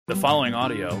The following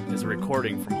audio is a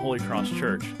recording from Holy Cross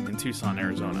Church in Tucson,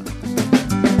 Arizona.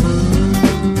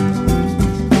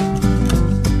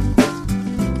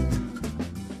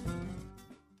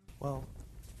 Well,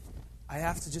 I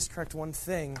have to just correct one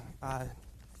thing.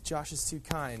 Josh is too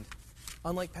kind.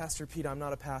 Unlike Pastor Pete, I'm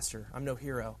not a pastor. I'm no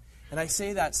hero. And I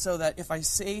say that so that if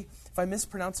I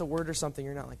mispronounce a word or something,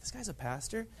 you're not like, this guy's a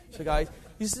pastor? So guys,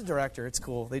 he's the director. It's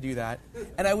cool. They do that.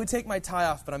 And I would take my tie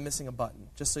off, but I'm missing a button,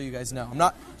 just so you guys know. I'm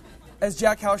not, as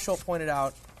Jack Hausholt pointed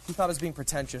out, he thought I was being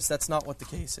pretentious. That's not what the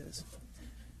case is.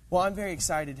 Well, I'm very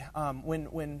excited.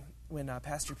 When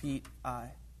Pastor Pete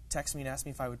texted me and asked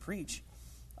me if I would preach,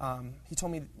 he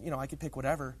told me, I could pick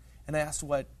whatever. And I asked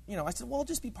I said, well, I'll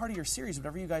just be part of your series,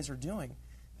 whatever you guys are doing.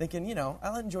 Thinking,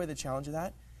 I'll enjoy the challenge of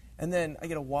that. And then I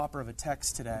get a whopper of a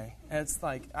text today. And it's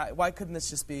like, why couldn't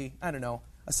this just be, a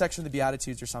section of the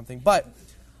Beatitudes or something? But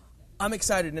I'm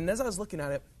excited. And as I was looking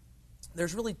at it,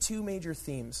 there's really two major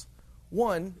themes.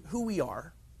 One, who we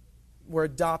are. We're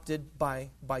adopted by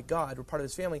God. We're part of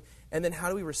His family. And then how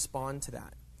do we respond to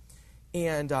that?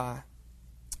 And I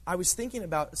was thinking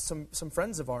about some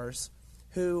friends of ours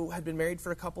who had been married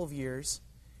for a couple of years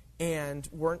and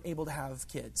weren't able to have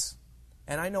kids.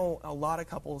 And I know a lot of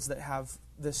couples that have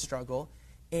this struggle.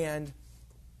 And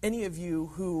any of you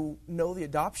who know the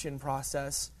adoption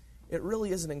process, it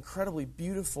really is an incredibly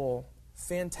beautiful,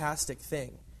 fantastic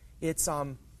thing. It's,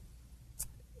 I'll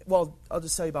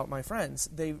just tell you about my friends.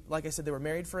 Like I said, they were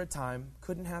married for a time,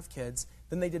 couldn't have kids.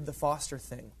 Then they did the foster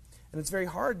thing. And it's very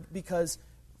hard because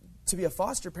to be a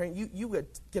foster parent, you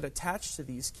get attached to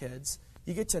these kids.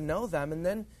 You get to know them, and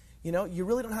then you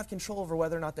really don't have control over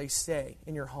whether or not they stay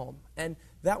in your home. And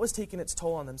that was taking its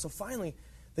toll on them. So finally,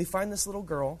 they find this little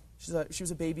girl. She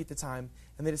was a baby at the time,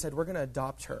 and they decided, we're going to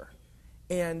adopt her.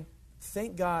 And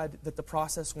thank God that the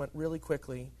process went really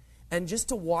quickly. And just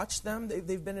to watch them,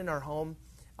 they've been in our home.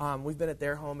 We've been at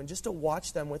their home. And just to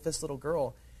watch them with this little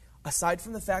girl, aside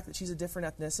from the fact that she's a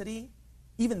different ethnicity,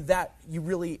 even that,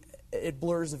 it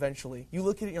blurs eventually. You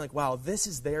look at it and you're like, wow, this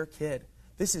is their kid.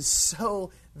 This is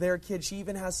so their kid. She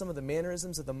even has some of the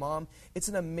mannerisms of the mom. It's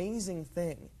an amazing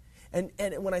thing. And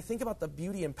when I think about the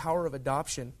beauty and power of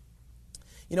adoption,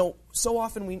 so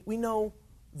often we know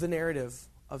the narrative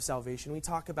of salvation. We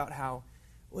talk about how,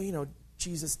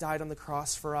 Jesus died on the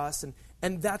cross for us,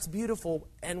 and that's beautiful,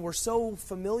 and we're so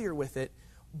familiar with it.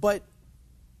 But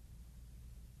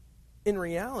in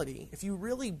reality, if you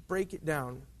really break it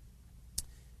down,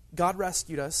 God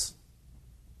rescued us.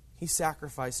 He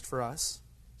sacrificed for us.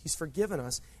 He's forgiven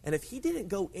us. And if He didn't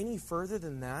go any further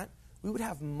than that, we would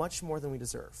have much more than we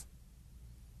deserve.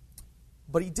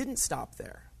 But He didn't stop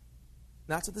there.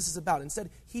 And that's what this is about. Instead,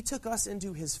 He took us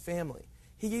into His family.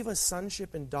 He gave us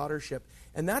sonship and daughtership.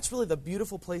 And that's really the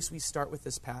beautiful place we start with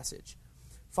this passage.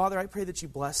 Father, I pray that You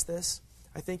bless this.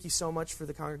 I thank You so much for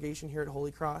the congregation here at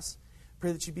Holy Cross. I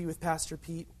pray that You be with Pastor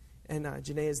Pete and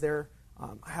Janae as they're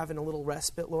having a little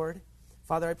respite, Lord.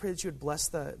 Father, I pray that You would bless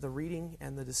the reading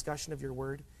and the discussion of Your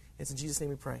word. It's in Jesus' name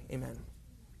we pray. Amen.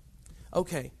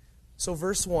 Okay, so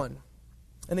verse 1.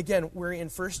 And again, we're in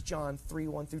 1 John 3,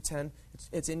 1 through 10.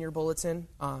 It's in your bulletin.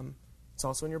 It's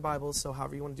also in your Bibles, so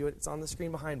however you want to do it, it's on the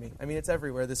screen behind me. It's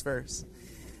everywhere, this verse.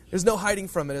 There's no hiding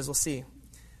from it, as we'll see.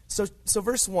 So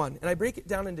verse 1, and I break it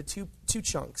down into two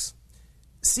chunks.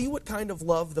 See what kind of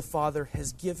love the Father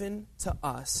has given to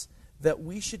us that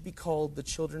we should be called the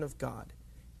children of God.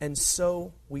 And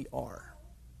so we are.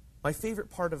 My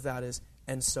favorite part of that is,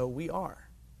 and so we are.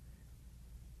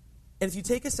 And if you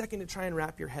take a second to try and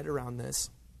wrap your head around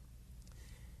this,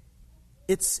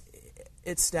 it's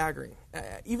staggering.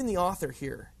 Even the author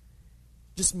here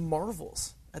just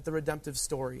marvels at the redemptive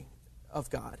story of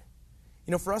God.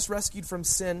 For us rescued from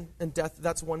sin and death,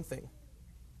 that's one thing.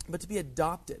 But to be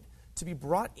adopted, to be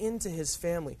brought into His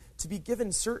family, to be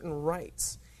given certain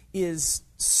rights is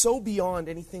so beyond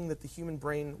anything that the human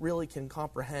brain really can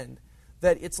comprehend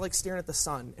that it's like staring at the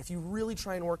sun. If you really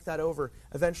try and work that over,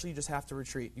 eventually you just have to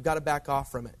retreat. You've got to back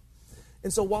off from it.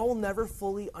 And so while we'll never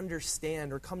fully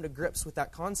understand or come to grips with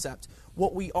that concept,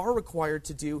 what we are required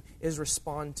to do is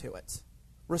respond to it.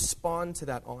 Respond to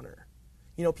that honor.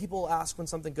 People ask when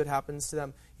something good happens to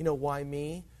them, why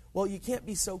me? Well, you can't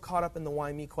be so caught up in the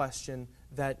why me question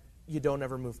that you don't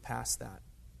ever move past that.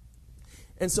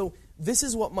 And so this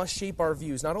is what must shape our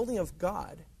views, not only of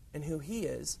God and who He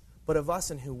is, but of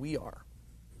us and who we are.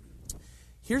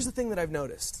 Here's the thing that I've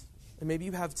noticed, and maybe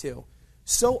you have too.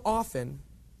 So often,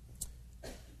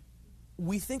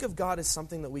 we think of God as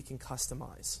something that we can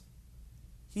customize.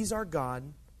 He's our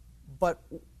God, but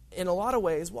in a lot of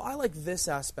ways, well, I like this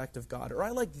aspect of God, or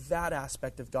I like that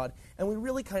aspect of God, and we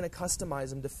really kind of customize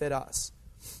them to fit us.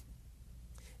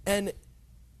 And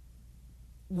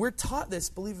we're taught this,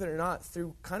 believe it or not,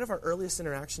 through kind of our earliest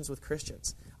interactions with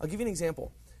Christians. I'll give you an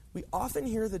example. We often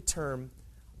hear the term,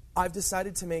 I've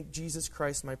decided to make Jesus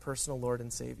Christ my personal Lord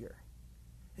and Savior.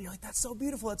 And you're like, that's so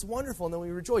beautiful, that's wonderful, and then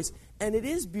we rejoice. And it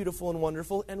is beautiful and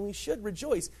wonderful, and we should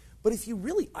rejoice. But if you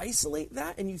really isolate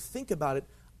that and you think about it,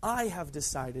 I have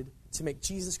decided to make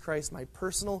Jesus Christ my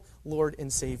personal Lord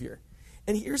and Savior.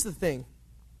 And here's the thing.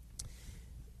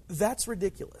 That's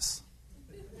ridiculous.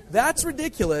 That's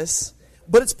ridiculous,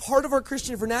 but it's part of our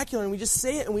Christian vernacular, and we just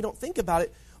say it and we don't think about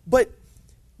it. But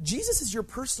Jesus is your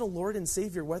personal Lord and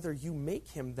Savior whether you make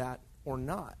him that or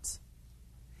not.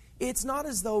 It's not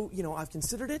as though, I've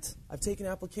considered it, I've taken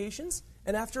applications,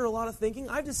 and after a lot of thinking,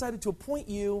 I've decided to appoint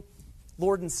you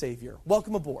Lord and Savior.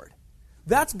 Welcome aboard.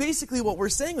 That's basically what we're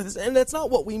saying with this, and that's not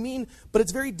what we mean, but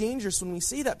it's very dangerous when we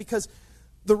say that, because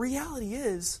the reality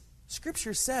is,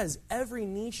 Scripture says every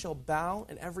knee shall bow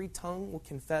and every tongue will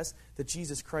confess that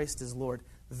Jesus Christ is Lord.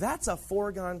 That's a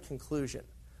foregone conclusion.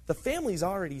 The family's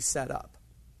already set up.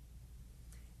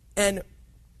 And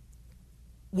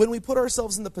when we put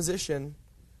ourselves in the position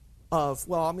of,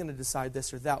 well, I'm going to decide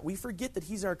this or that, we forget that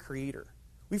he's our creator.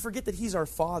 We forget that he's our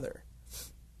father.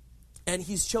 And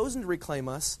he's chosen to reclaim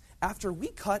us after we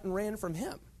cut and ran from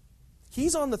him.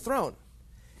 He's on the throne.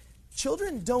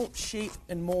 Children don't shape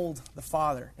and mold the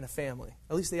father in a family.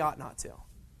 At least they ought not to.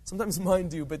 Sometimes mine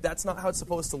do, but that's not how it's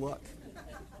supposed to look.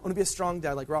 I want to be a strong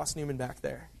dad like Ross Newman back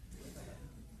there.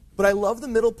 But I love the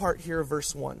middle part here of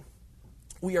verse 1.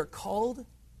 We are called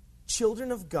children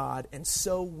of God, and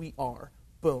so we are.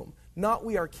 Boom. Not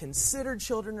we are considered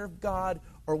children of God,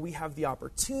 or we have the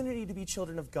opportunity to be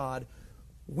children of God.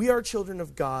 We are children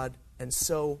of God, and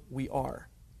so we are.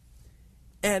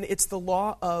 And it's the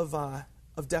law of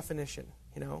definition,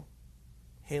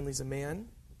 Hanley's a man,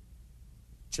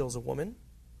 Jill's a woman.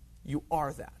 You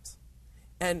are that.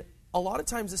 And a lot of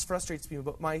times this frustrates me,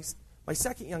 but my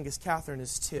second youngest, Catherine,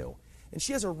 is 2. And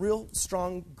she has a real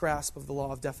strong grasp of the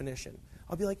law of definition.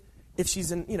 I'll be like, if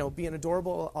she's being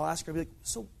adorable, I'll ask her, I'll be like,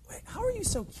 so how are you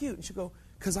so cute? And she'll go,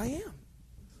 because I am.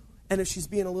 And if she's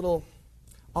being a little,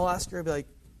 I'll ask her, I'll be like,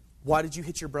 why did you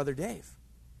hit your brother Dave?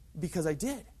 Because I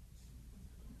did.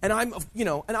 And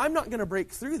I'm not going to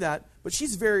break through that, but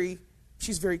she's very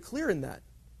clear in that.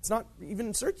 It's not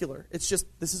even circular. It's just,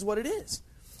 this is what it is.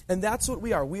 And that's what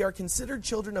we are. We are considered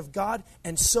children of God,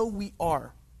 and so we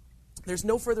are. There's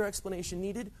no further explanation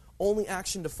needed, only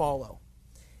action to follow.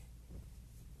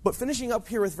 But finishing up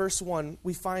here with verse 1,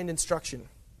 we find instruction,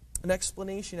 an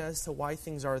explanation as to why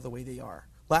things are the way they are.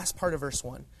 Last part of verse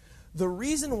 1. The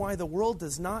reason why the world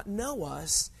does not know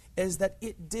us is that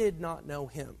it did not know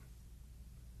him.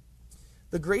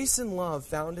 The grace and love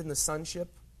found in the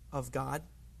sonship of God,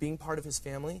 being part of his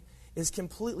family, is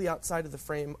completely outside of the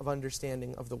frame of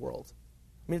understanding of the world.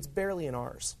 I mean, it's barely in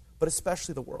ours, but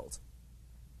especially the world.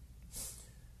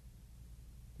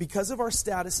 Because of our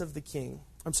status of the king,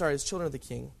 as children of the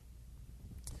king,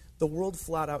 the world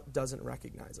flat out doesn't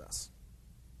recognize us.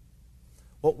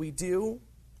 What we do,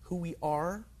 who we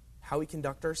are, how we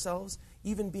conduct ourselves,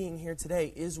 even being here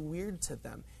today, is weird to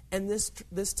them. And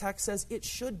this text says it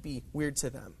should be weird to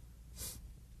them.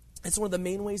 It's one of the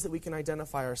main ways that we can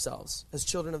identify ourselves as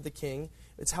children of the king.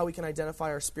 It's how we can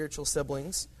identify our spiritual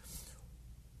siblings.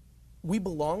 We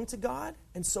belong to God,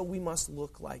 and so we must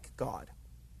look like God.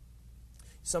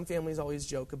 Some families always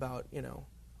joke about,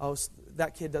 oh,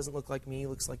 that kid doesn't look like me, he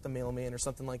looks like the mailman or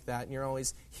something like that. And you're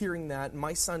always hearing that. And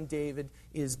my son David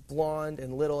is blonde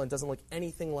and little and doesn't look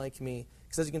anything like me.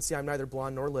 Because as you can see, I'm neither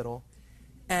blonde nor little.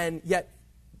 And yet,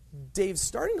 Dave's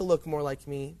starting to look more like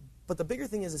me, but the bigger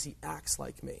thing is he acts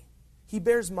like me. He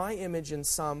bears my image in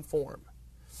some form.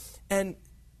 And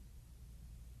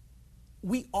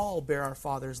we all bear our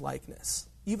Father's likeness,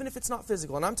 even if it's not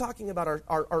physical. And I'm talking about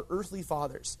our earthly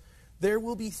fathers. There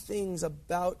will be things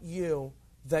about you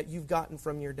that you've gotten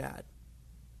from your dad.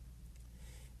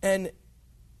 And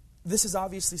this is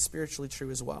obviously spiritually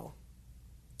true as well.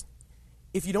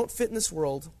 If you don't fit in this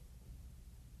world,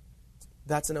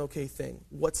 that's an okay thing.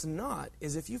 What's not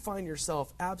is if you find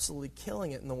yourself absolutely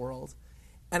killing it in the world,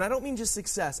 and I don't mean just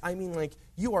success, I mean like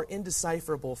you are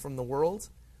indecipherable from the world,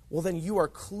 well then you are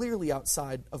clearly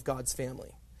outside of God's family.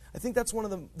 I think that's one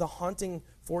of the haunting,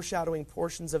 foreshadowing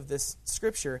portions of this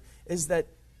scripture is that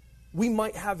we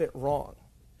might have it wrong.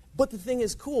 But the thing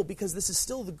is cool, because this is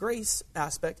still the grace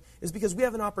aspect, is because we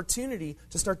have an opportunity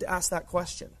to start to ask that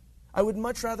question. I would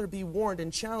much rather be warned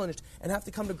and challenged and have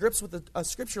to come to grips with a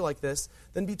scripture like this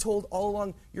than be told all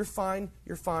along, you're fine,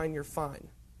 you're fine, you're fine.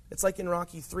 It's like in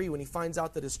Rocky 3 when he finds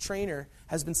out that his trainer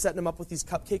has been setting him up with these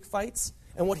cupcake fights,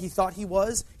 and what he thought he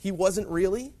wasn't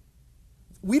really.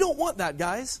 We don't want that,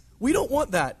 guys. We don't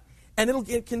want that. And it'll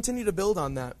continue to build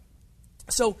on that.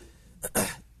 So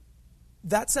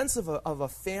that sense of a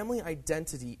family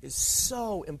identity is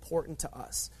so important to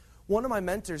us. One of my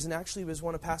mentors, and actually was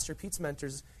one of Pastor Pete's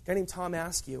mentors, a guy named Tom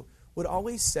Askew, would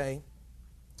always say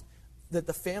that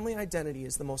the family identity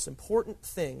is the most important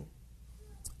thing.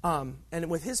 And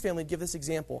with his family, give this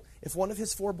example. If one of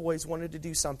his 4 boys wanted to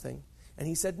do something, and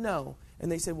he said no,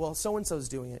 and they said, well, so-and-so's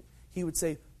doing it, he would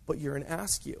say, but you're an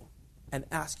Askew, and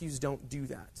Askews don't do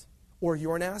that. Or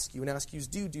you're an Askew, and Askews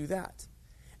do that.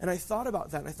 And I thought about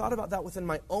that, and I thought about that within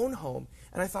my own home,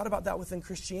 and I thought about that within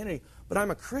Christianity. But I'm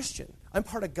a Christian. I'm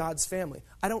part of God's family.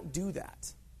 I don't do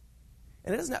that.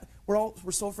 And it doesn't.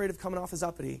 We're so afraid of coming off as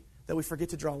uppity that we forget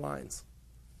to draw lines.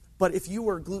 But if you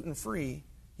were gluten-free,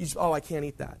 you just, I can't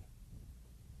eat that.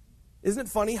 Isn't it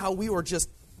funny how we were just,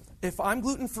 if I'm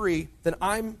gluten-free, then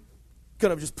I'm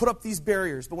going to just put up these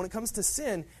barriers. But when it comes to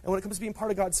sin, and when it comes to being part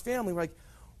of God's family, we're like,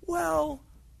 well,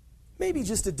 maybe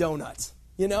just a donut.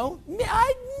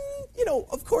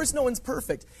 Of course no one's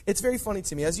perfect. It's very funny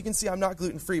to me. As you can see, I'm not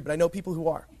gluten-free, but I know people who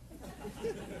are.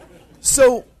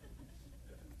 So,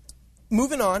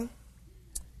 moving on.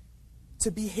 To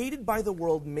be hated by the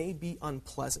world may be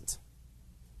unpleasant.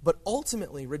 But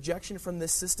ultimately, rejection from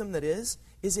this system that is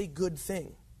a good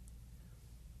thing.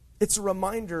 It's a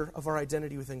reminder of our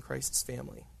identity within Christ's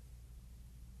family.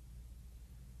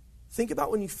 Think about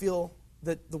when you feel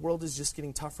that the world is just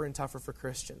getting tougher and tougher for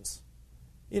Christians.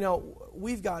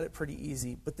 We've got it pretty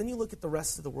easy, but then you look at the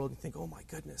rest of the world and think, oh my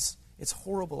goodness, it's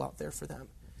horrible out there for them.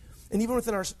 And even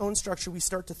within our own structure, we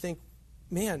start to think,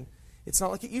 man, it's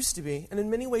not like it used to be. And in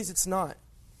many ways, it's not.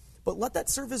 But let that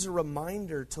serve as a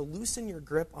reminder to loosen your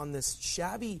grip on this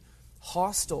shabby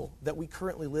hostel that we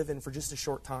currently live in for just a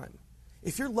short time.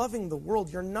 If you're loving the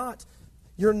world, you're not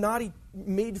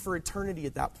made for eternity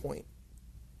at that point.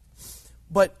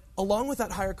 But along with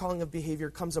that higher calling of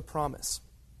behavior comes a promise.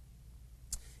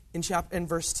 In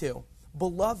verse 2,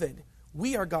 beloved,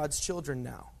 we are God's children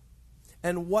now,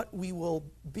 and what we will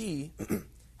be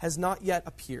has not yet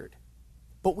appeared.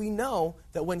 But we know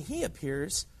that when he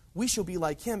appears, we shall be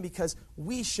like him because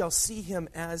we shall see him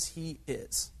as he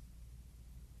is.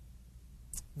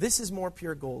 This is more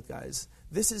pure gold, guys.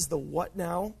 This is the what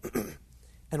now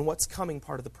and what's coming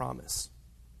part of the promise.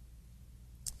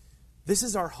 This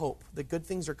is our hope that good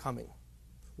things are coming.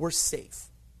 We're safe.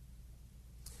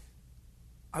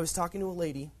 I was talking to a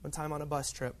lady one time on a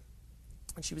bus trip,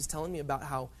 and she was telling me about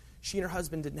how she and her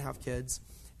husband didn't have kids,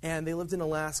 and they lived in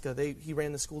Alaska. He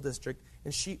ran the school district,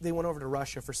 and they went over to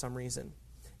Russia for some reason.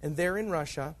 And there in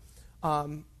Russia,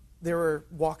 they were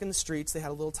walking the streets. They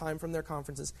had a little time from their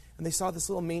conferences, and they saw this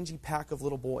little mangy pack of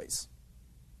little boys.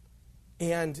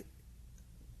 And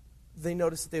they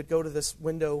noticed that they would go to this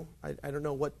window. I don't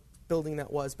know what building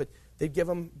that was, but they'd give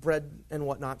them bread and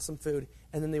whatnot, some food,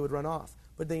 and then they would run off.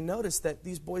 But they noticed that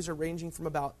these boys are ranging from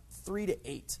about 3 to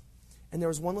 8. And there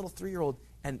was one little 3-year-old,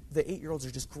 and the 8-year-olds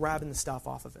are just grabbing the stuff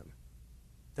off of him.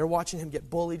 They're watching him get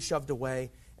bullied, shoved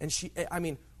away. And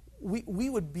we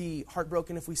would be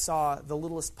heartbroken if we saw the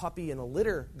littlest puppy in a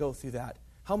litter go through that.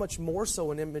 How much more so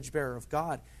an image bearer of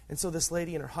God? And so this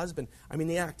lady and her husband,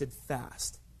 they acted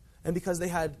fast. And because they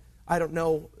had,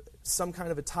 some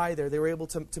kind of a tie there, they were able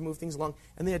to move things along.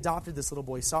 And they adopted this little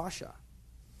boy, Sasha.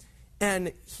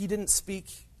 And he didn't speak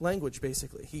language,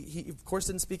 basically. He of course,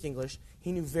 didn't speak English.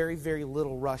 He knew very, very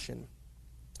little Russian.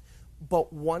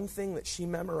 But one thing that she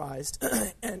memorized,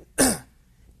 and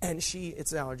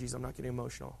it's allergies, I'm not getting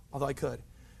emotional, although I could.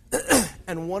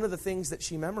 And one of the things that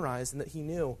she memorized and that he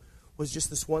knew was just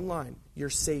this one line,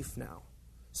 you're safe now.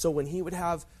 So when he would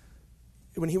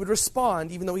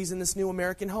respond, even though he's in this new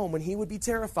American home, when he would be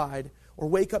terrified or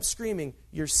wake up screaming,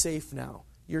 you're safe now,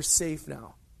 you're safe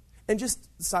now. And just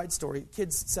side story,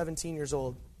 kid's 17 years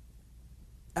old,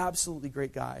 absolutely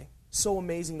great guy. So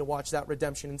amazing to watch that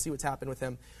redemption and see what's happened with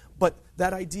him. But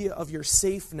that idea of you're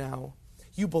safe now,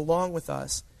 you belong with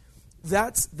us,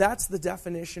 that's the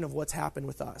definition of what's happened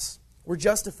with us. We're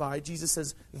justified. Jesus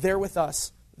says, they're with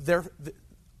us.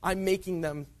 I'm making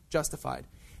them justified.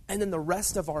 And then the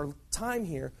rest of our time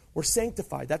here, we're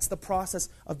sanctified. That's the process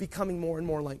of becoming more and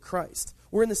more like Christ.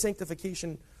 We're in the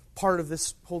sanctification part of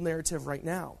this whole narrative right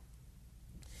now.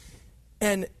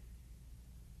 And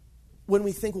when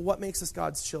we think, well, what makes us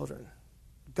God's children?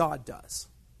 God does.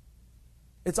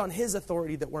 It's on his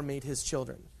authority that we're made his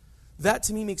children. That,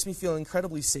 to me, makes me feel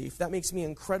incredibly safe. That makes me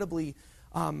incredibly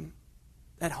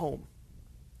at home.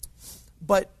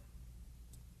 But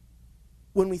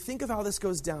when we think of how this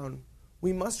goes down,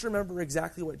 we must remember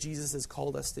exactly what Jesus has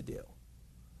called us to do.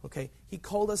 Okay? He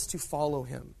called us to follow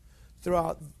him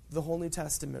throughout the whole New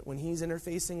Testament. When he's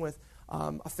interfacing with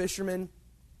a fisherman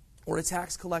or a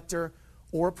tax collector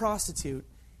or a prostitute,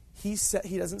 he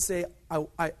doesn't say,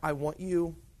 I want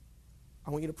you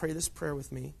to pray this prayer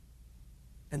with me,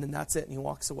 and then that's it, and he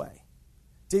walks away.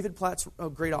 David Platt's a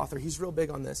great author. He's real big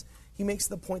on this. He makes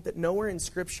the point that nowhere in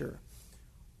Scripture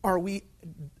are we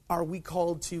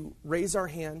called to raise our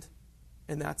hand,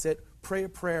 and that's it, pray a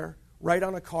prayer, write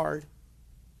on a card,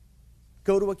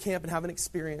 go to a camp and have an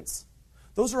experience.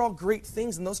 Those are all great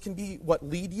things, and those can be what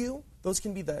lead you. Those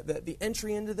can be the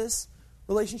entry into this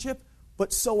relationship.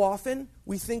 But so often,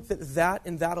 we think that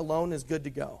and that alone is good to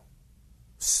go.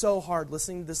 So hard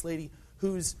listening to this lady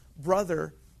whose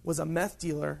brother was a meth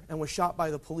dealer and was shot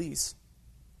by the police.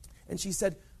 And she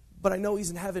said, but I know he's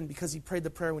in heaven because he prayed the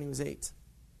prayer when he was 8.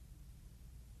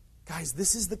 Guys,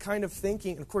 this is the kind of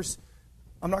thinking, and of course,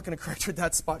 I'm not going to correct her at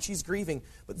that spot. She's grieving.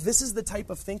 But this is the type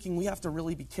of thinking we have to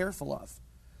really be careful of.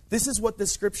 This is what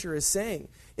this scripture is saying,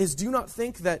 is do not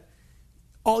think that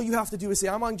all you have to do is say,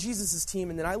 I'm on Jesus' team,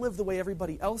 and then I live the way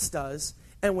everybody else does,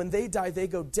 and when they die, they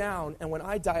go down, and when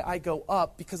I die, I go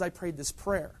up because I prayed this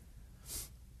prayer.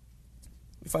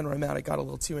 Let me find where I'm at. I got a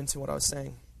little too into what I was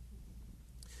saying.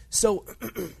 So,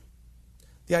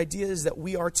 the idea is that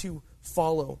we are to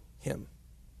follow him.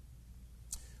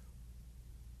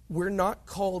 We're not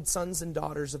called sons and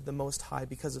daughters of the Most High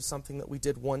because of something that we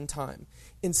did one time.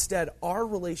 Instead, our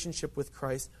relationship with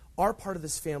Christ, our part of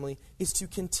this family, is to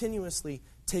continuously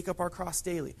take up our cross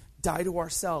daily, die to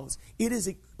ourselves.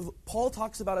 Paul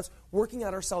talks about us working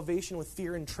out our salvation with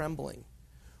fear and trembling.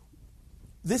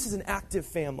 This is an active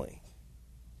family.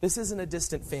 This isn't a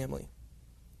distant family.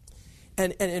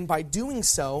 And by doing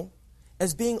so,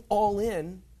 as being all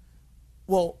in,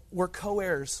 well, we're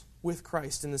co-heirs with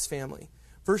Christ in this family.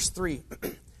 Verse 3,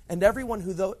 and everyone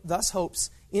who thus hopes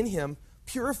in him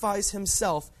purifies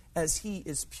himself as he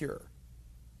is pure.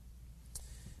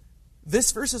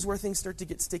 This verse is where things start to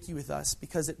get sticky with us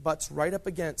because it butts right up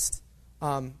against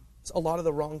a lot of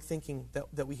the wrong thinking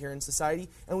that we hear in society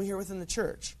and we hear within the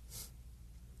church.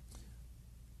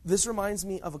 This reminds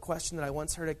me of a question that I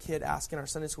once heard a kid ask in our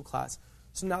Sunday school class.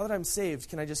 So now that I'm saved,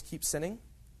 can I just keep sinning?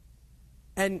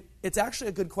 And it's actually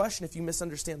a good question if you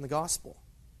misunderstand the gospel.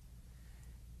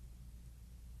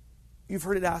 You've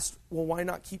heard it asked, well, why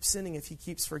not keep sinning if he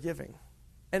keeps forgiving?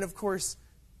 And of course,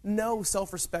 no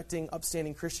self-respecting,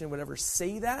 upstanding Christian would ever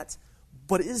say that,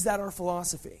 but is that our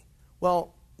philosophy?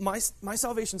 Well, my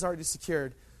salvation's already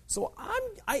secured, so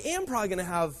I am probably going to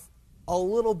have a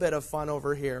little bit of fun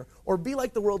over here, or be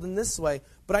like the world in this way,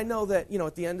 but I know that,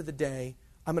 at the end of the day,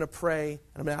 I'm going to pray, and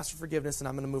I'm going to ask for forgiveness, and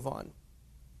I'm going to move on.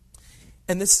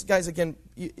 And this, guys, again,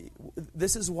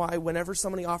 this is why whenever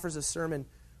somebody offers a sermon,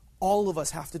 all of us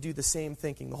have to do the same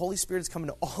thinking. The Holy Spirit is coming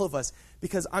to all of us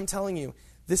because I'm telling you,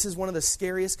 this is one of the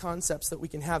scariest concepts that we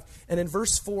can have. And in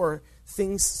verse 4,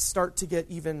 things start to get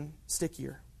even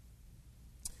stickier.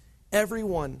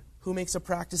 Everyone who makes a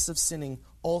practice of sinning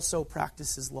also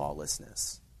practices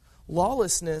lawlessness.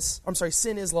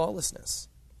 Sin is lawlessness.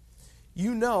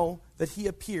 You know that he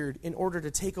appeared in order to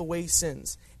take away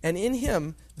sins, and in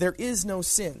him there is no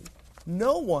sin.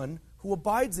 No one who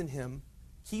abides in him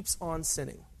keeps on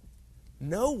sinning.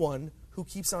 No one who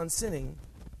keeps on sinning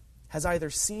has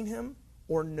either seen him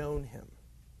or known him.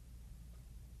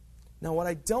 Now, what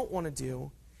I don't want to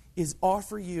do is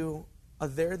offer you a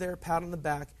there, pat on the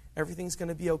back, everything's going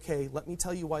to be okay, let me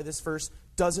tell you why this verse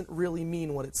doesn't really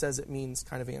mean what it says it means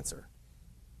kind of answer.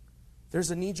 There's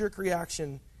a knee-jerk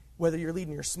reaction, whether you're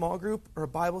leading your small group or a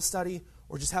Bible study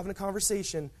or just having a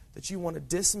conversation, that you want to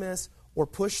dismiss or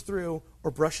push through or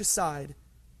brush aside,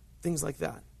 things like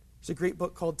that. There's a great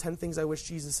book called 10 Things I Wish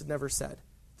Jesus Had Never Said.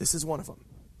 This is one of them.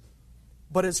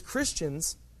 But as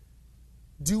Christians,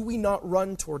 do we not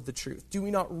run toward the truth? Do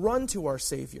we not run to our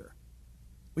Savior?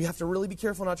 We have to really be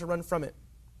careful not to run from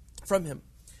him.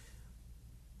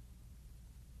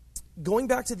 Going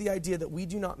back to the idea that we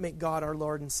do not make God our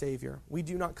Lord and Savior, we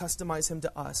do not customize him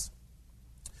to us.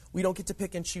 We don't get to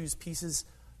pick and choose pieces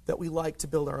that we like to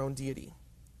build our own deity.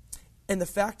 And the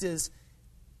fact is,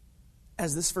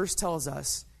 as this verse tells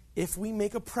us, if we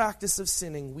make a practice of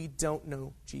sinning, we don't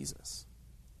know Jesus.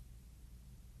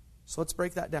 So let's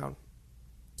break that down.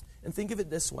 And think of it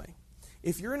this way.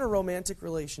 If you're in a romantic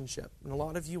relationship, and a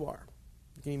lot of you are,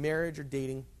 it can be marriage or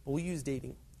dating, but we'll use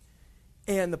dating,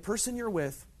 and the person you're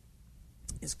with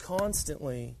is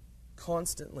constantly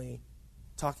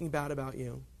talking bad about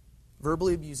you,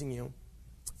 verbally abusing you,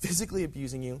 physically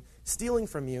abusing you, stealing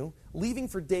from you, leaving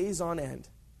for days on end,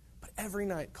 but every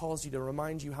night calls you to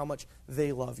remind you how much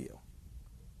they love you.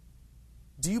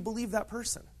 Do you believe that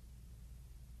person?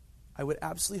 I would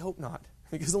absolutely hope not,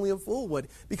 because only a fool would,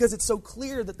 because it's so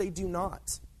clear that they do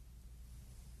not.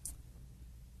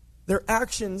 Their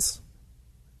actions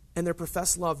and their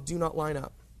professed love do not line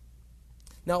up.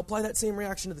 Now apply that same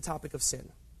reaction to the topic of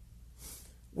sin.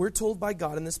 We're told by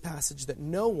God in this passage that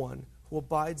no one who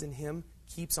abides in him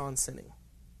keeps on sinning.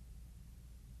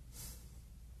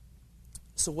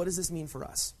 So what does this mean for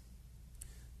us?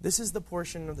 This is the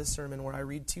portion of the sermon where I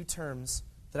read two terms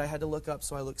that I had to look up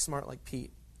so I look smart like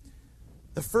Pete.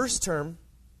 The first term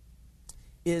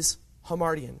is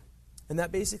hamartian, and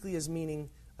that basically is meaning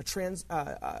a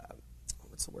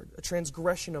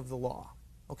transgression of the law.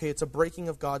 Okay, it's a breaking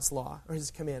of God's law or his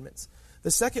commandments.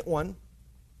 The second one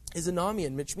is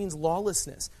anomian, which means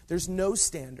lawlessness. There's no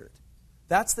standard.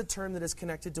 That's the term that is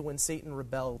connected to when Satan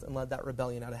rebelled and led that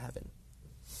rebellion out of heaven.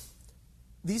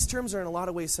 These terms are in a lot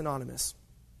of ways synonymous.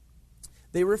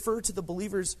 They refer to the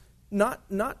believers, not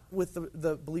with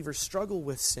the believer's struggle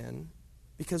with sin,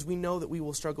 because we know that we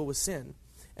will struggle with sin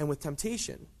and with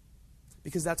temptation,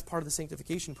 because that's part of the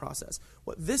sanctification process.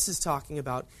 What this is talking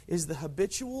about is the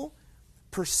habitual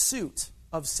pursuit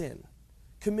of sin,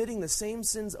 committing the same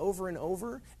sins over and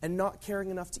over and not caring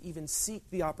enough to even seek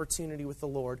the opportunity with the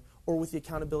Lord or with the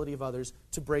accountability of others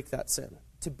to break that sin,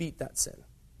 to beat that sin.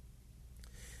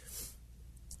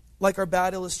 Like our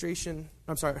bad illustration,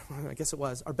 our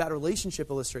bad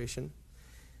relationship illustration,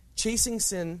 chasing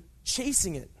sin,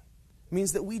 chasing it,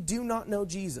 means that we do not know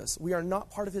Jesus. We are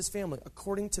not part of his family,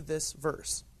 according to this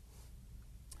verse.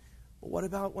 But what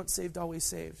about once saved, always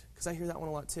saved? Because I hear that one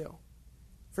a lot too.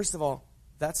 First of all,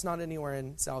 that's not anywhere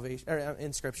in salvation or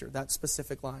in Scripture, that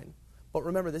specific line. But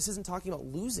remember, this isn't talking about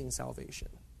losing salvation.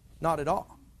 Not at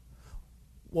all.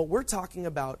 What we're talking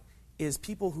about is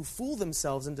people who fool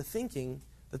themselves into thinking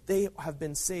that they have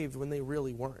been saved when they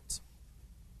really weren't.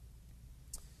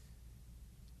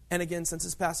 And again, since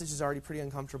this passage is already pretty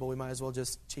uncomfortable, we might as well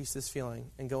just chase this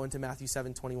feeling and go into Matthew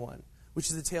 7:21, which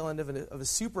is the tail end of a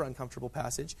super uncomfortable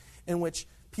passage in which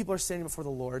people are standing before the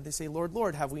Lord. They say, Lord,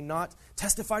 Lord, have we not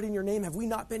testified in your name? Have we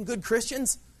not been good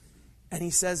Christians? And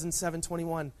he says in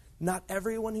 7:21, not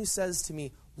everyone who says to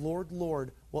me, Lord,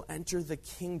 Lord, will enter the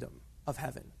kingdom of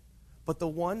heaven, but the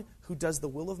one who does the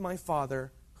will of my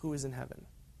Father who is in heaven.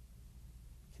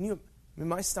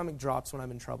 My stomach drops when I'm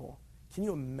in trouble. Can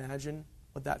you imagine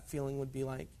what that feeling would be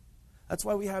like? That's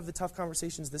why we have the tough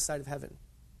conversations this side of heaven.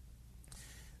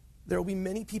 There will be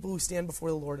many people who stand before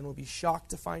the Lord and will be shocked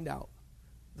to find out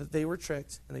that they were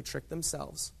tricked and they tricked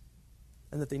themselves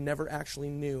and that they never actually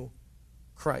knew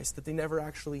Christ, that they never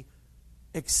actually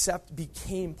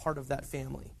became part of that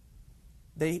family.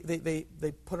 They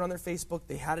put it on their Facebook,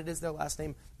 they had it as their last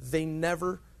name, they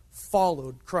never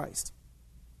followed Christ.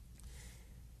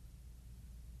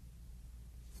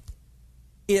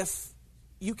 If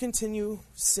you continue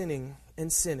sinning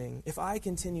and sinning, if I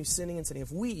continue sinning and sinning,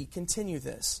 if we continue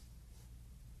this,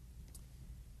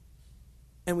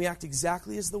 and we act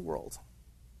exactly as the world,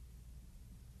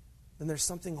 then there's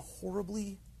something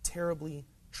horribly, terribly,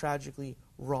 tragically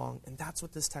wrong. And that's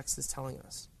what this text is telling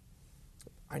us.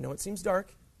 I know it seems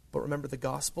dark, but remember the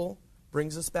gospel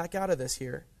brings us back out of this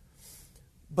here.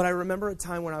 But I remember a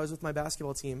time when I was with my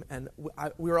basketball team, and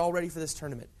we were all ready for this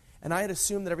tournament. And I had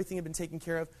assumed that everything had been taken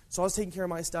care of, so I was taking care of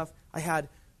my stuff. I had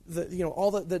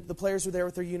all the players were there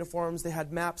with their uniforms. They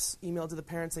had maps emailed to the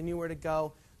parents. They knew where to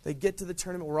go. They get to the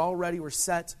tournament. We're all ready. We're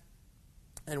set,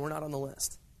 and we're not on the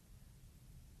list.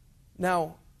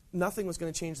 Now, nothing was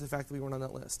going to change the fact that we weren't on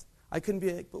that list. I couldn't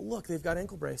be like, but look, they've got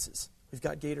ankle braces. We've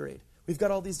got Gatorade. We've got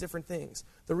all these different things.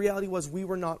 The reality was we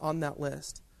were not on that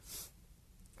list.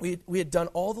 We had done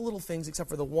all the little things except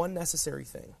for the one necessary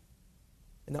thing.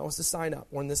 And that was to sign up,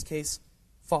 or in this case,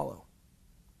 follow.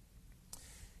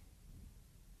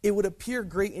 It would appear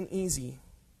great and easy.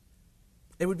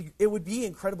 It would be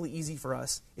incredibly easy for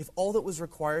us if all that was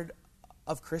required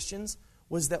of Christians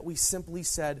was that we simply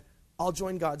said, I'll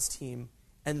join God's team,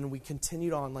 and then we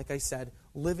continued on, like I said,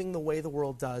 living the way the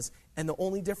world does. And the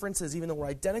only difference is, even though we're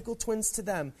identical twins to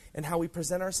them and how we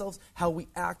present ourselves, how we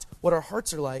act, what our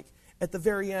hearts are like, at the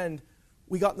very end,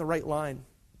 we got in the right line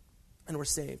and we're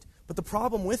saved. But the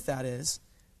problem with that is,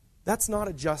 that's not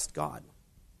a just God.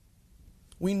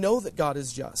 We know that God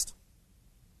is just.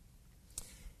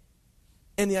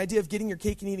 And the idea of getting your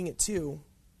cake and eating it too,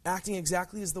 acting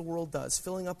exactly as the world does,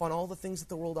 filling up on all the things that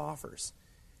the world offers.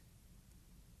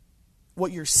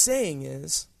 What you're saying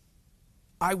is,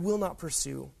 I will not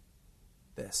pursue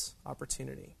this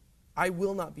opportunity. I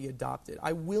will not be adopted.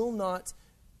 I will not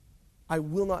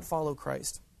follow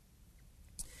Christ.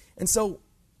 And so,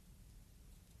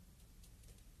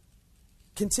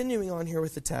 continuing on here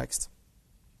with the text,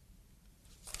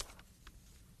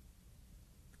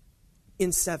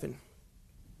 in 7,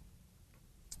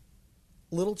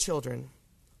 little children,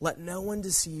 let no one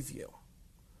deceive you.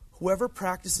 whoever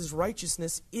practices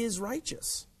righteousness is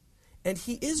righteous, and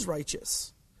he is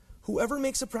righteous. Whoever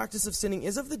makes a practice of sinning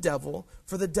is of the devil,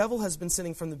 for the devil has been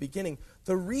sinning from the beginning.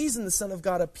 The reason the Son of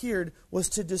God appeared was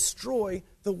to destroy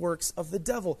the works of the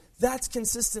devil. That's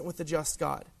consistent with the just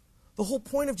God. The whole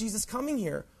point of Jesus coming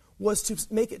here was to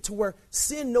make it to where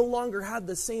sin no longer had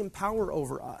the same power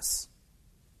over us.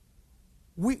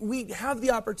 We have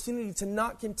the opportunity to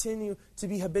not continue to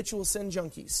be habitual sin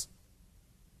junkies.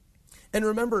 And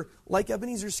remember, like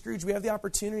Ebenezer Scrooge, we have the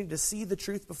opportunity to see the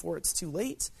truth before it's too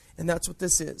late, and that's what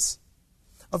this is.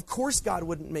 Of course God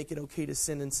wouldn't make it okay to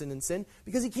sin and sin and sin,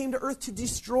 because he came to earth to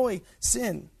destroy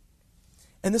sin.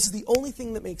 And this is the only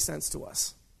thing that makes sense to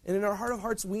us. And in our heart of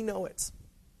hearts, we know it.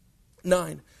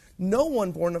 9, no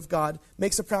one born of God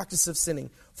makes a practice of sinning,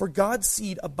 for God's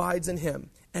seed abides in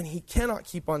him, and he cannot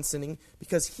keep on sinning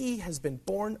because he has been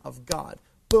born of God.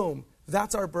 Boom,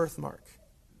 that's our birthmark.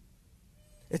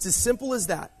 It's as simple as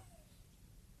that.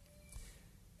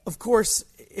 Of course,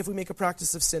 if we make a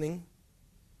practice of sinning,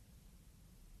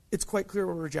 it's quite clear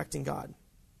we're rejecting God.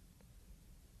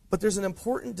 But there's an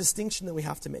important distinction that we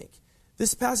have to make.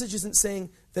 This passage isn't saying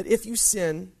that if you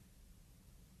sin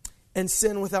and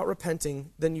sin without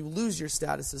repenting, then you lose your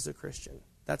status as a Christian.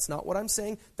 That's not what I'm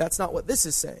saying. That's not what this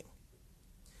is saying.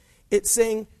 It's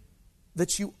saying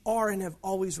that you are and have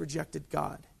always rejected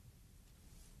God.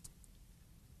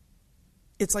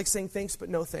 It's like saying thanks but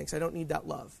no thanks. I don't need that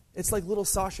love. It's like little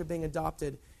Sasha being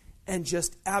adopted and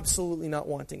just absolutely not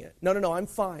wanting it. No, I'm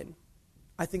fine.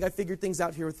 I think I figured things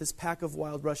out here with this pack of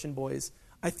wild Russian boys.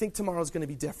 I think tomorrow's going to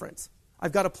be different.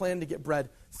 I've got a plan to get bread.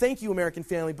 Thank you, American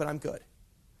family, but I'm good.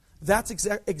 That's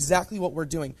exactly what we're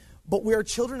doing. But we are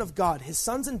children of God, his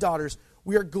sons and daughters.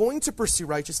 We are going to pursue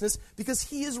righteousness because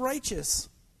he is righteous.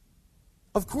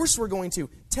 Of course we're going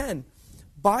to. 10,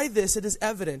 by this it is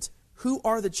evident who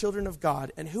are the children of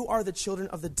God and who are the children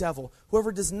of the devil.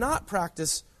 Whoever does not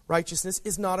practice righteousness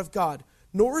is not of God,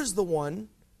 nor is the one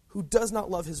who does not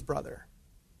love his brother.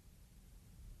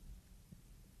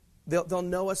 They'll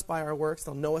know us by our works.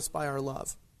 They'll know us by our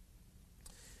love.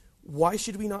 Why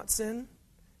should we not sin?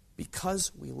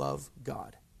 Because we love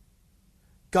God.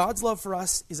 God's love for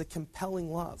us is a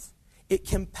compelling love. It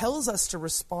compels us to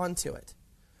respond to it.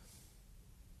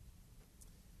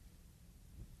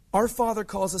 Our Father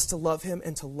calls us to love him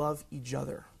and to love each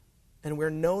other. And we're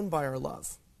known by our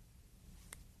love.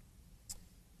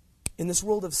 In this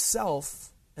world of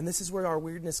self, and this is where our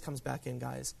weirdness comes back in,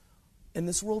 guys. In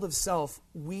this world of self,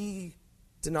 we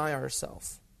deny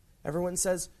ourselves. Everyone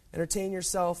says, entertain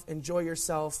yourself, enjoy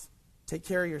yourself, take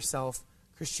care of yourself.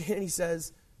 Christianity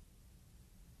says,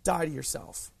 die to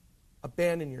yourself.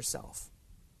 Abandon yourself.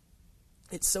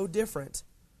 It's so different.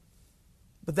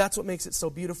 But that's what makes it so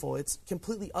beautiful. It's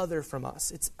completely other from us.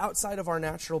 It's outside of our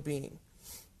natural being.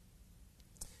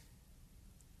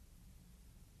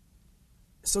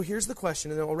 So here's the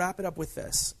question, and then we'll wrap it up with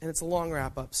this. And it's a long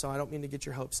wrap up, so I don't mean to get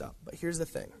your hopes up. But here's the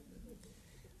thing.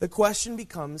 The question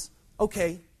becomes,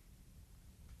 okay,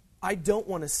 I don't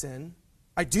want to sin.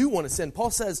 I do want to sin. Paul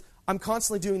says, I'm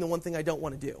constantly doing the one thing I don't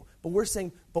want to do. But we're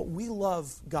saying, but we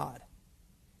love God.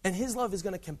 And his love is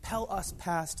going to compel us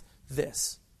past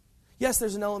this. Yes,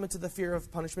 there's an element to the fear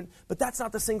of punishment, but that's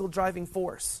not the single driving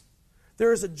force.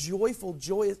 There is a joyful,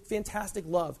 joyous, fantastic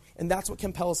love, and that's what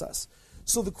compels us.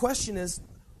 So the question is,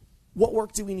 what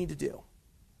work do we need to do?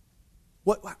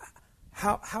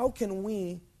 How can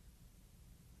we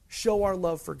show our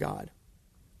love for God?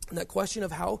 And that question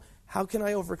of how can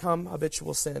I overcome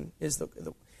habitual sin is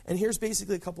and here's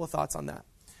basically a couple of thoughts on that.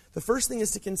 The first thing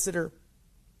is to consider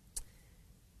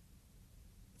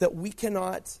that we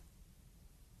cannot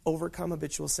overcome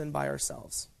habitual sin by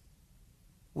ourselves.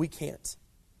 We can't.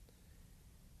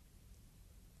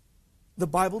 The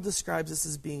Bible describes us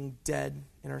as being dead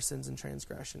in our sins and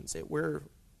transgressions. We're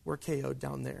KO'd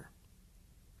down there.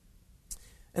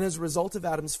 And as a result of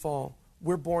Adam's fall,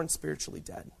 we're born spiritually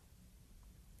dead.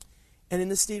 And in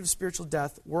this state of spiritual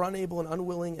death, we're unable and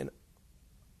unwilling and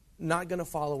not going to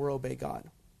follow or obey God.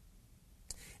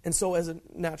 And so as a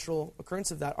natural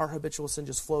occurrence of that, our habitual sin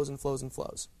just flows and flows and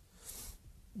flows.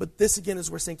 But this, again, is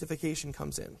where sanctification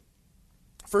comes in.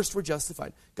 First, we're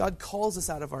justified. God calls us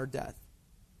out of our death.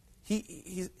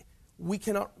 We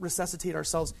cannot resuscitate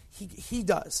ourselves. He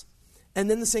does. And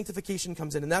then the sanctification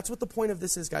comes in. And that's what the point of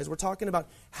this is, guys. We're talking about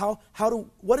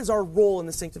what is our role in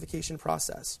the sanctification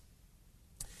process.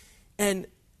 And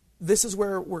this is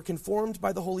where we're conformed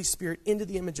by the Holy Spirit into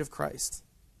the image of Christ.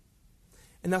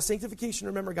 And now sanctification,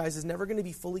 remember, guys, is never going to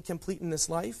be fully complete in this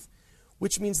life,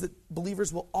 which means that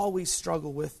believers will always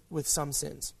struggle with some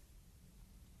sins.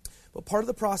 But part of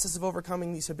the process of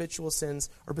overcoming these habitual sins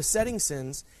or besetting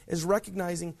sins is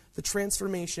recognizing the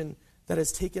transformation that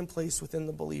has taken place within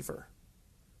the believer.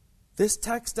 This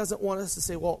text doesn't want us to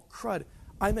say, well, crud,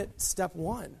 I'm at step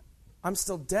 1. I'm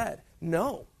still dead.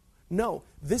 No.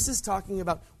 This is talking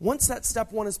about once that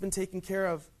step 1 has been taken care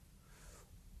of,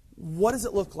 what does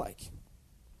it look like?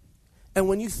 And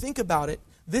when you think about it,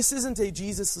 this isn't a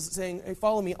Jesus saying, hey,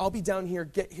 follow me, I'll be down here,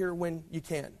 get here when you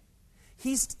can.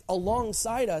 He's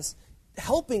alongside us,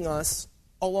 helping us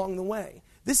along the way.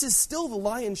 This is still the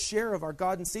lion's share of our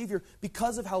God and Savior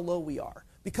because of how low we are,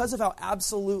 because of how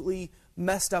absolutely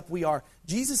messed up we are.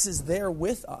 Jesus is there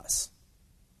with us.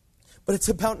 But it's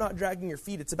about not dragging your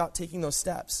feet. It's about taking those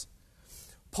steps.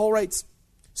 Paul writes,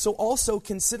 so also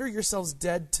consider yourselves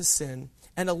dead to sin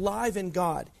and alive in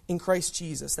God in Christ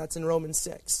Jesus. That's in Romans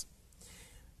 6.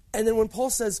 And then when Paul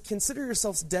says, consider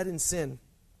yourselves dead in sin,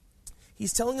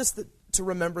 he's telling us to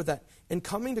remember that in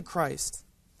coming to Christ,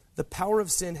 the power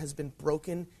of sin has been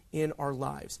broken in our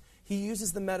lives. He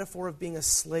uses the metaphor of being a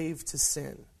slave to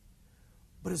sin.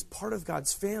 But as part of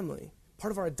God's family,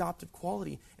 part of our adopted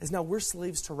quality is now we're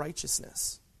slaves to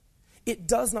righteousness. It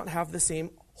does not have the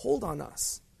same hold on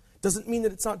us. Doesn't mean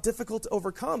that it's not difficult to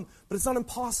overcome, but it's not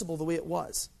impossible the way it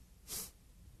was.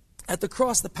 At the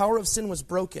cross, the power of sin was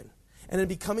broken. And in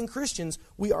becoming Christians,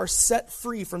 we are set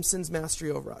free from sin's mastery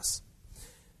over us.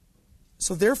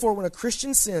 So therefore, when a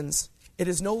Christian sins, it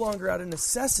is no longer out of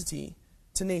necessity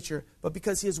to nature, but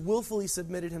because he has willfully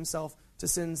submitted himself to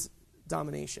sin's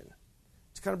domination.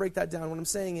 To kind of break that down, what I'm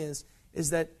saying is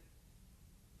that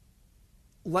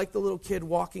like the little kid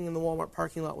walking in the Walmart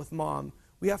parking lot with mom,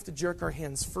 we have to jerk our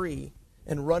hands free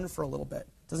and run for a little bit.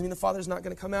 Doesn't mean the Father's not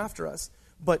going to come after us,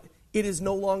 but it is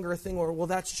no longer a thing where, well,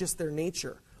 that's just their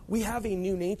nature. We have a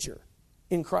new nature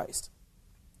in Christ.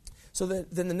 So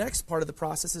then the next part of the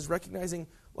process is recognizing,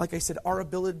 like I said,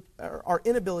 our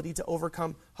inability to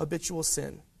overcome habitual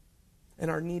sin and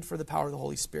our need for the power of the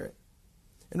Holy Spirit.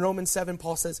 In Romans 7,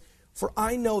 Paul says, for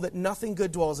I know that nothing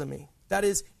good dwells in me, that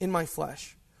is, in my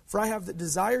flesh. For I have the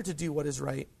desire to do what is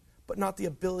right, but not the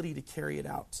ability to carry it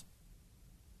out.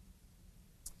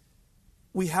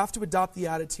 We have to adopt the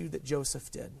attitude that Joseph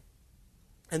did.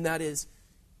 And that is,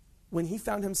 when he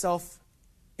found himself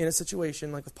in a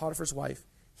situation like with Potiphar's wife,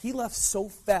 he left so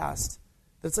fast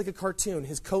that it's like a cartoon.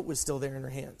 His coat was still there in her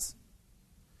hands.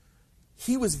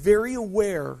 He was very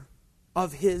aware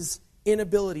of his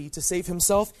inability to save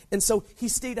himself, and so he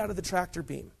stayed out of the tractor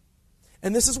beam.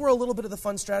 And this is where a little bit of the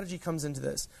fun strategy comes into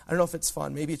this. I don't know if it's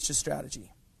fun. Maybe it's just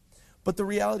strategy. But the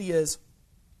reality is,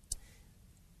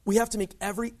 we have to make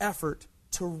every effort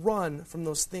to run from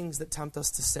those things that tempt us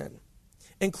to sin,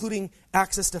 including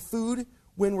access to food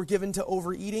when we're given to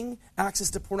overeating, access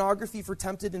to pornography for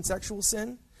tempted in sexual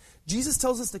sin. Jesus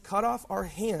tells us to cut off our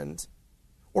hand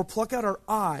or pluck out our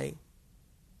eye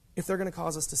if they're going to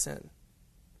cause us to sin.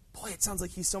 Boy, it sounds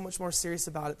like he's so much more serious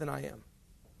about it than I am.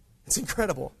 It's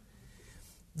incredible.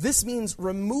 This means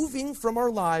removing from our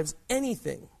lives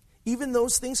anything, even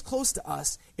those things close to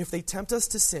us, if they tempt us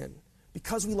to sin,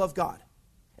 because we love God.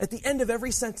 At the end of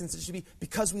every sentence, it should be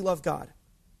because we love God.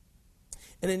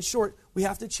 And in short, we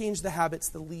have to change the habits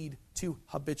that lead to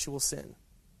habitual sin.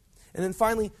 And then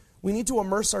finally, we need to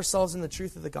immerse ourselves in the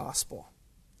truth of the gospel.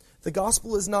 The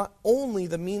gospel is not only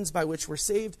the means by which we're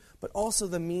saved, but also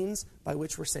the means by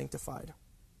which we're sanctified.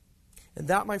 And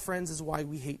that, my friends, is why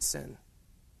we hate sin.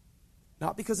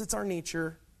 Not because it's our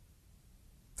nature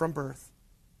from birth.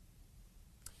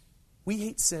 We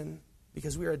hate sin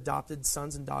because we are adopted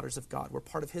sons and daughters of God. We're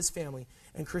part of his family,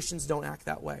 and Christians don't act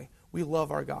that way. We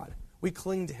love our God. We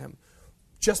cling to him.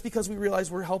 Just because we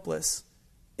realize we're helpless,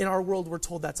 in our world we're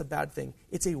told that's a bad thing.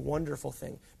 It's a wonderful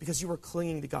thing because you are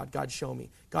clinging to God. God, show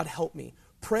me. God, help me.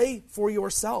 Pray for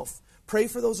yourself. Pray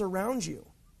for those around you.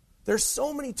 There's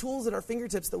so many tools at our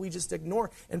fingertips that we just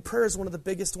ignore, and prayer is one of the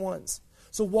biggest ones.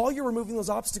 So while you're removing those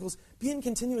obstacles, be in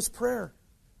continuous prayer.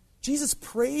 Jesus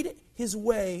prayed his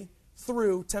way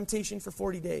through temptation for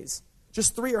 40 days.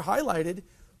 Just 3 are highlighted,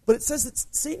 but it says that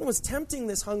Satan was tempting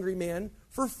this hungry man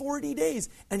for 40 days,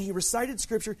 and he recited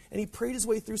Scripture, and he prayed his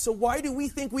way through. So why do we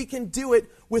think we can do it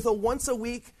with a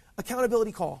once-a-week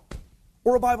accountability call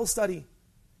or a Bible study?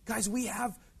 Guys, we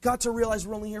have got to realize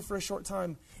we're only here for a short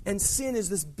time, and sin is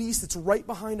this beast that's right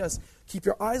behind us. Keep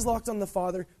your eyes locked on the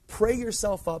Father. Pray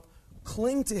yourself up.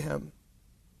 Cling to him.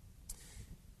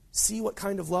 See what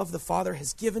kind of love the Father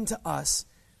has given to us,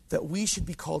 that we should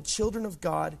be called children of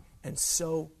God, and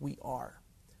so we are.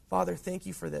 Father, thank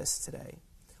you for this today.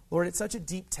 Lord, it's such a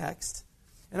deep text,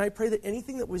 and I pray that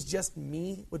anything that was just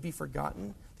me would be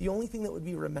forgotten. The only thing that would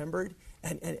be remembered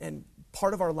and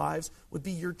part of our lives would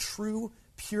be your true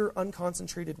pure,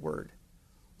 unconcentrated word.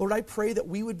 Lord, I pray that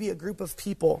we would be a group of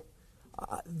people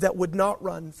that would not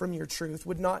run from your truth,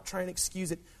 would not try and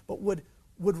excuse it, but would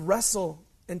wrestle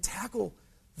and tackle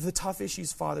the tough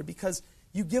issues, Father, because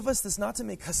you give us this not to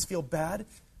make us feel bad,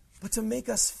 but to make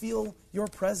us feel your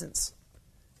presence.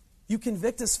 You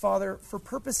convict us, Father, for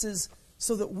purposes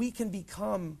so that we can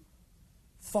become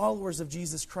followers of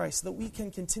Jesus Christ, so that we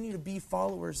can continue to be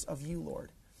followers of you,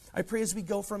 Lord. I pray as we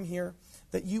go from here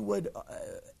that you would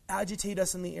agitate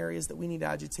us in the areas that we need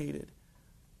agitated.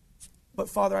 But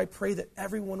Father, I pray that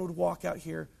everyone would walk out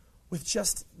here with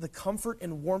just the comfort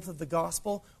and warmth of the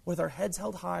gospel, with our heads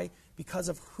held high because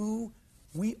of who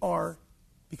we are,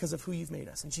 because of who you've made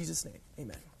us. In Jesus' name,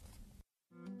 amen.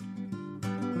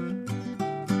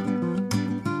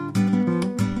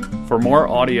 For more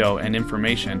audio and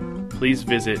information, please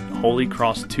visit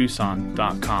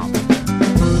holycrosstucson.com.